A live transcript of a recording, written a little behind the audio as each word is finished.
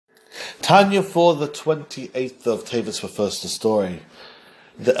Tanya for the 28th of Teves for first the story.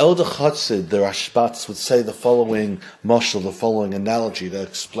 The elder Chassid, the Rashbats, would say the following Mashal, the following analogy to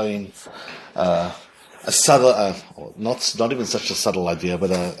explain a subtle, not even such a subtle idea,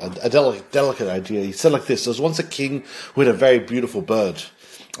 but a delicate idea. He said like this: there was once a king who had a very beautiful bird,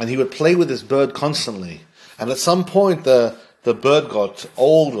 and he would play with this bird constantly. And at some point, the bird got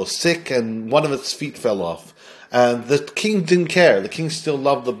old or sick, and one of its feet fell off. And the king didn't care. The king still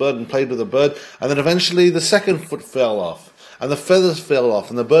loved the bird and played with the bird. And then eventually the second foot fell off, and the feathers fell off,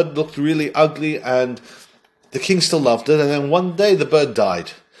 and the bird looked really ugly, and the king still loved it. And then one day the bird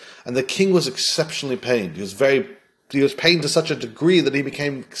died, and the king was exceptionally pained. He was pained to such a degree that he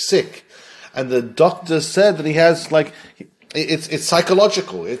became sick. And the doctor said that he has it's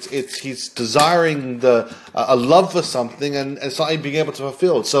psychological. He's desiring a love for something, and it's not being able to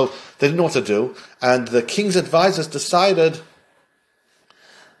fulfill. So they didn't know what to do, and the king's advisors decided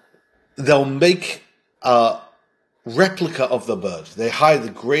they'll make a replica of the bird. They hired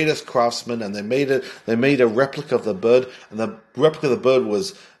the greatest craftsmen, and they made a replica of the bird, and the replica of the bird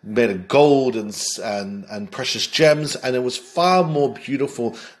was made of gold and precious gems, and it was far more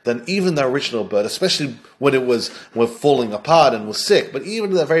beautiful than even the original bird, especially when it was falling apart and was sick. But even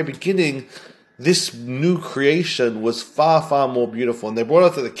at the very beginning, this new creation was far, far more beautiful, and they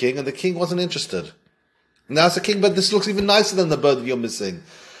brought it to the king, and the king wasn't interested. Now it's the king, but this looks even nicer than the bird that you're missing.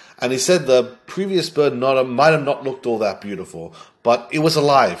 And he said the previous bird might have not looked all that beautiful, but it was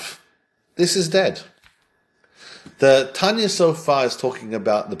alive. This is dead. The Tanya so far is talking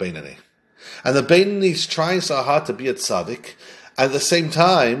about the Beinani. And the Beinani is trying so hard to be a tzaddik. At the same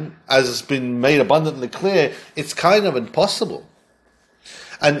time, as has been made abundantly clear, it's kind of impossible.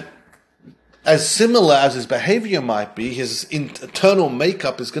 And as similar as his behavior might be, his internal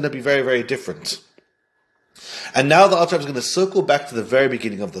makeup is going to be very, very different. And now the Alter Rebbe is going to circle back to the very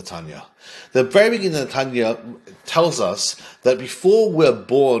beginning of the Tanya. The very beginning of the Tanya tells us that before we're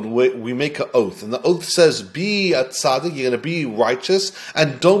born, we make an oath. And the oath says, be a tzaddik, you're going to be righteous,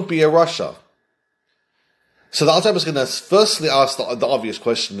 and don't be a rasha. So the Alter Rebbe is going to firstly ask the obvious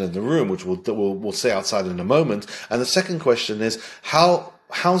question in the room, which we'll say outside in a moment. And the second question is, how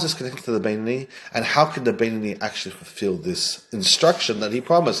is this connected to the Beinani, and how can the Beinani actually fulfill this instruction that he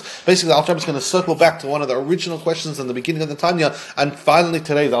promised? Basically, the Alter Rebbe is going to circle back to one of the original questions in the beginning of the Tanya, and finally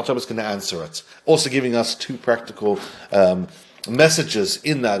today the Alter Rebbe is going to answer it. Also giving us two practical messages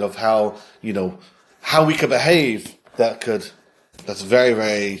in that of how we can behave. That's very,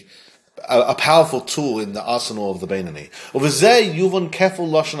 very a powerful tool in the arsenal of the Beinani.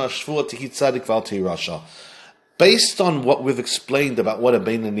 Based on what we've explained about what a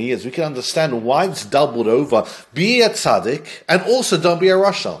Beinani is, we can understand why it's doubled over. Be a tzaddik, and also don't be a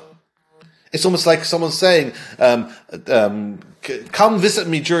rasha. It's almost like someone saying, come visit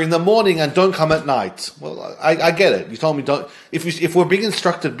me during the morning and don't come at night. Well, I get it. You told me don't. If we're being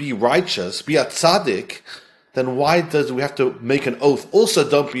instructed be righteous, be a tzaddik, then why does we have to make an oath? Also,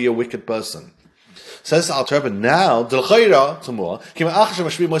 don't be a wicked person. Says the Alter Rebbe now, the Alter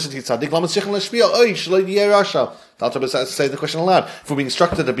Rebbe says, say the question aloud. If we're being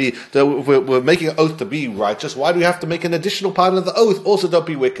instructed we're making an oath to be righteous, why do we have to make an additional part of the oath? Also, don't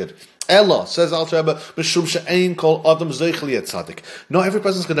be wicked. Ella, says Alter Rebbe, not every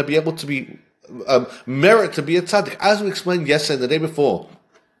person is going to be able to be merit to be a tzaddik. As we explained yesterday and the day before,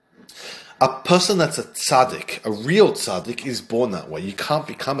 a person that's a tzaddik, a real tzaddik, is born that way. You can't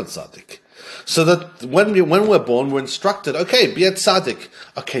become a tzaddik. So that when we're born, we're instructed, okay, be a tzaddik.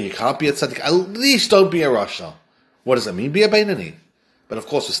 Okay, you can't be a tzaddik. At least don't be a rasha. What does that mean? Be a Beinani. But of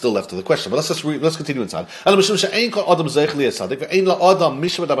course, we're still left to the question. But let's continue inside.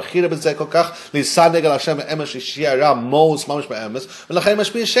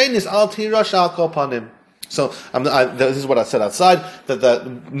 So this is what I said outside,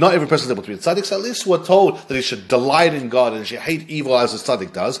 that not every person is able to be a tzaddik, so at least we're told that he should delight in God and he should hate evil as a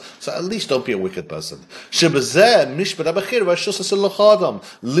tzaddik does, so at least don't be a wicked person. So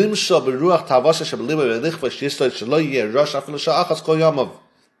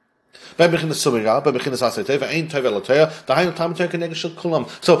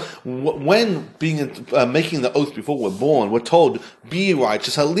when making the oath before we're born, we're told be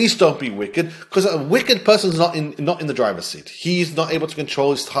righteous, at least don't be wicked, because a wicked person is not in the driver's seat. He's not able to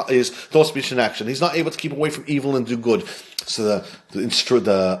control his thought, speech, and action. He's not able to keep away from evil and do good. So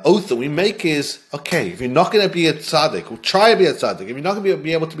the oath that we make is, okay, if you're not going to be a tzaddik, try to be a tzaddik. If you're not going to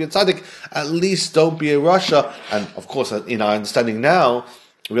be able to be a tzaddik, at least don't be a rasha. And of course, in our understanding now,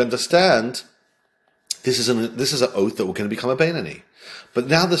 we understand this is an oath that we're going to become a Beinani. But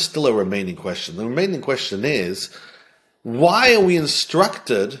now there's still a remaining question. The remaining question is, why are we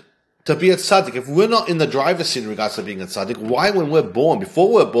instructed to be a tzaddik. If we're not in the driver's seat in regards to being a tzaddik, why, when we're born,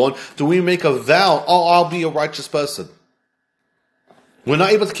 before we're born, do we make a vow, oh, I'll be a righteous person? We're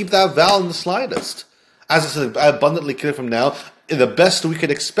not able to keep that vow in the slightest. As it's abundantly clear from now, the best we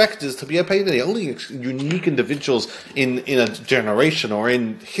could expect is to be a payday. Only unique individuals in a generation or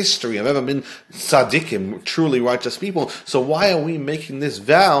in history have ever been tzaddikim, truly righteous people. So why are we making this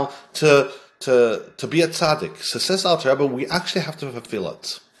vow to be a tzaddik? So says Alter Rebbe, we actually have to fulfill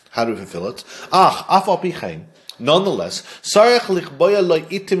it. How do we fulfill it? Nonetheless,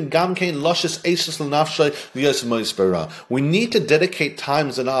 we need to dedicate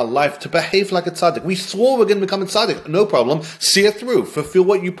times in our life to behave like a tzaddik. We swore we're going to become a tzaddik. No problem. See it through. Fulfill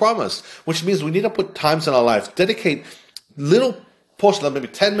what you promised. Which means we need to put times in our life, dedicate little portion of maybe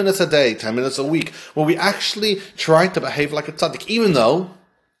 10 minutes a day, 10 minutes a week, where we actually try to behave like a tzaddik, even though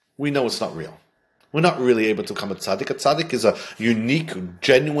we know it's not real. We're not really able to become a tzaddik. A tzaddik is a unique,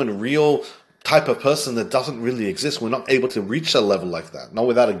 genuine, real type of person that doesn't really exist. We're not able to reach a level like that, not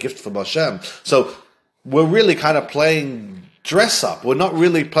without a gift from Hashem. So we're really kind of playing dress up. We're not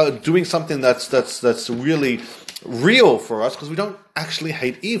really doing something that's really real for us, because we don't actually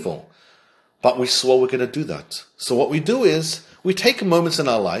hate evil. But we swore we're going to do that. So what we do is we take moments in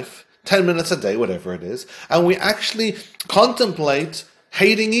our life, 10 minutes a day, whatever it is, and we actually contemplate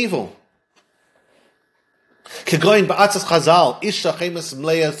hating evil. For example, a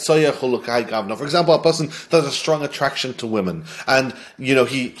person that has a strong attraction to women, and he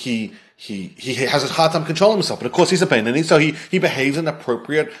has a hard time controlling himself, but of course he's a pain, and so he behaves in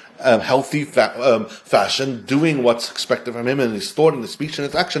appropriate, healthy fashion, doing what's expected from him in his thought and his speech and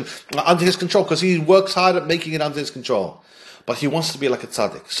his action under his control, because he works hard at making it under his control. But he wants to be like a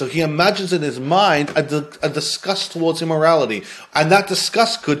tzaddik. So he imagines in his mind a disgust towards immorality. And that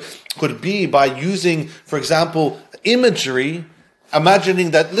disgust could be by using, for example, imagery,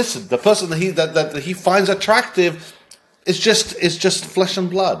 imagining that, listen, the person that he finds attractive is just flesh and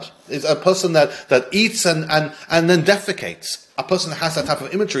blood. Is a person that eats and then defecates. A person that has that type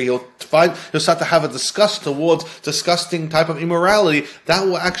of imagery, he'll start to have a disgust towards disgusting type of immorality that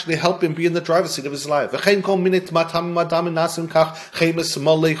will actually help him be in the driver's seat of his life. And the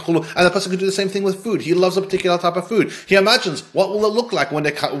person can do the same thing with food. He loves a particular type of food. He imagines what will it look like when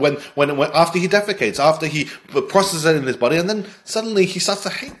after he defecates, after he processes it in his body, and then suddenly he starts to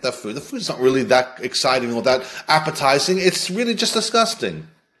hate that food. The food's not really that exciting or that appetizing. It's really just disgusting.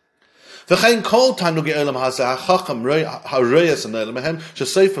 Any person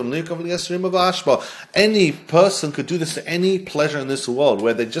could do this to any pleasure in this world,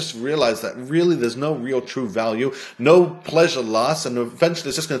 where they just realize that really there's no real true value, no pleasure lasts, and eventually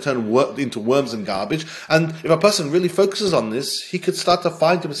it's just going to turn into worms and garbage. And if a person really focuses on this, he could start to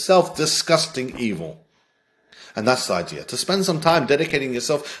find himself disgusting evil. And that's the idea, to spend some time dedicating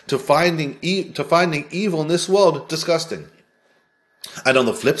yourself to finding evil in this world disgusting. And on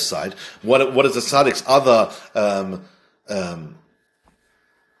the flip side, what is the tzaddik's other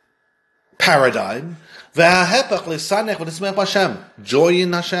paradigm? Joy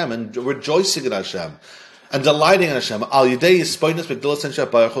in Hashem and rejoicing in Hashem and delighting in Hashem. Al yidei yispoinus b'gdulas and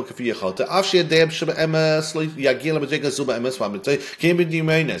shabayachol k'fi yechalta. Av she'yadei b'sheba emes lo yagil b'jega zuba emes v'amitzay kim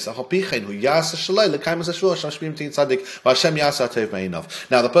b'dimeines. Achal pichein hu yasa shalai l'kaimas hashvur Hashem shpim tin tzaddik v'Hashem yasa tev me'inav.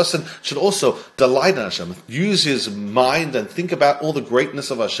 Now the person should also delight in Hashem, use his mind and think about all the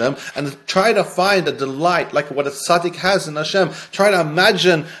greatness of Hashem, and try to find a delight like what a tzaddik has in Hashem. Try to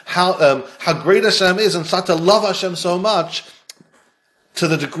imagine how great Hashem is and start to love Hashem so much, to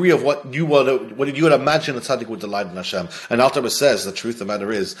the degree of what you would imagine a tzaddik would delight in Hashem. And Alter Rebbe says the truth of the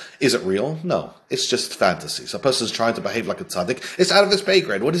matter is it real? No. It's just fantasy. So a person is trying to behave like a tzaddik. It's out of his pay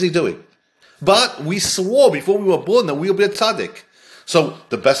grade. What is he doing? But we swore before we were born that we'll be a tzaddik. So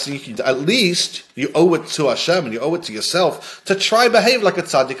the best thing you can do, at least you owe it to Hashem and you owe it to yourself to try behave like a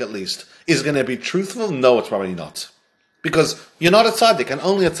tzaddik at least. Is it going to be truthful? No, it's probably not. Because you're not a tzaddik, and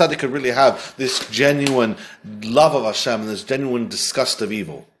only a tzaddik could really have this genuine love of Hashem and this genuine disgust of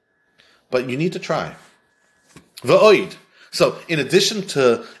evil. But you need to try. V'oid. So, in addition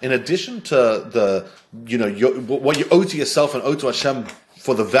to the what you owe to yourself and owe to Hashem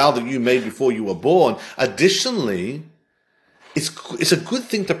for the vow that you made before you were born, additionally, it's a good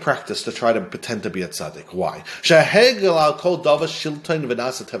thing to practice to try to pretend to be a tzaddik. Why? So,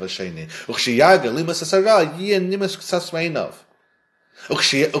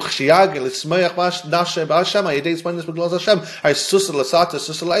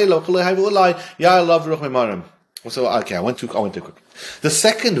 okay, I went too quick. The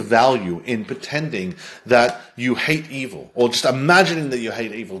second value in pretending that you hate evil, or just imagining that you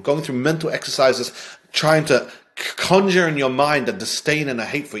hate evil, going through mental exercises, trying to conjure in your mind a disdain and a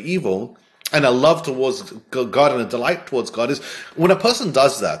hate for evil, and a love towards God and a delight towards God, is when a person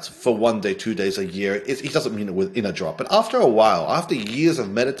does that for 1 day, 2 days, a year, he doesn't mean it within a drop. But after a while, after years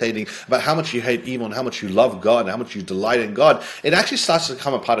of meditating about how much you hate evil and how much you love God and how much you delight in God, it actually starts to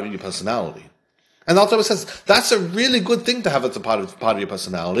become a part of your personality. And the Alter says that's a really good thing to have as a part of your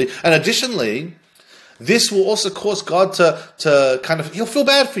personality. And additionally, this will also cause God to kind of, he'll feel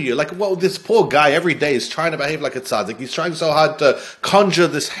bad for you. Like, well, this poor guy every day is trying to behave like a tzaddik. He's trying so hard to conjure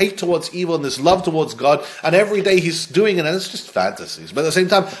this hate towards evil and this love towards God. And every day he's doing it, and it's just fantasies. But at the same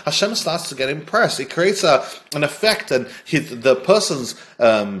time, Hashem starts to get impressed. It creates an effect, and the person's,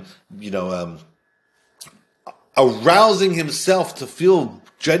 arousing himself to feel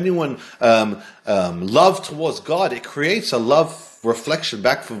genuine love towards God. It creates a love reflection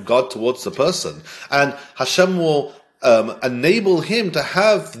back from God towards the person, and Hashem will enable him to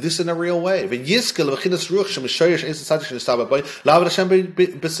have this in a real way. And Hashem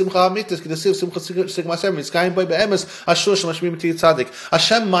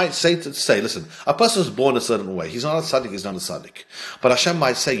might say, listen, a person is born a certain way. He's not a tzaddik, he's not a tzaddik. But Hashem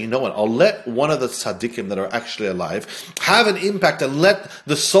might say, you know what, I'll let one of the tzaddikim that are actually alive have an impact, and let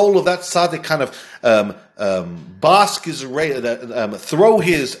the soul of that tzaddik kind of bask his throw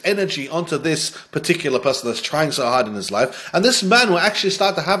his energy onto this particular person that's trying so hard in his life, and this man will actually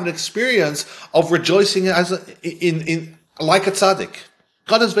start to have an experience of rejoicing in like a tzaddik.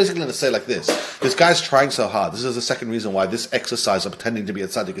 God is basically going to say like this: this guy's trying so hard. This is the second reason why this exercise of pretending to be a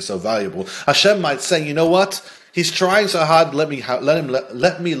tzaddik is so valuable. Hashem might say, you know what? He's trying so hard. Let me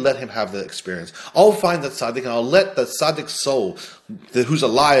let him have the experience. I'll find that tzaddik, and I'll let the tzaddik soul, who's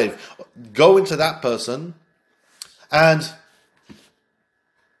alive, go into that person, and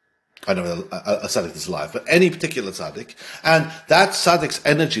I don't know a tzaddik is alive, but any particular tzaddik, and that tzaddik's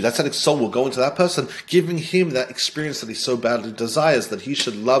energy, that tzaddik's soul will go into that person, giving him that experience that he so badly desires, that he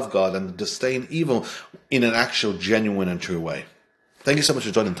should love God and disdain evil in an actual, genuine, and true way. Thank you so much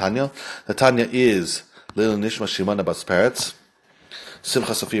for joining Tanya. The Tanya is Lil Nishma Shimona Bas Peretz,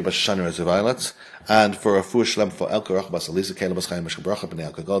 Simcha Sophia Bas Shana Rezu Violet, and for a Fuhr Shlem for Elka Rach Bas Elisa, Kayla Bas Chaya, Meshach Bracha,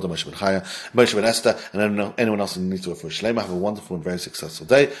 B'nai Elka Golda, Moshe Ben Chaya, Moshe Ben Esther, and anyone else who needs to a Fuhr Shlem. Have a wonderful and very successful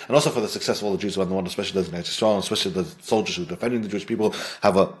day, and also for the success of all the Jews who are the one, especially those in Israel, and especially the soldiers who are defending the Jewish people.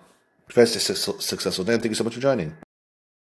 Have a very successful day, and thank you so much for joining.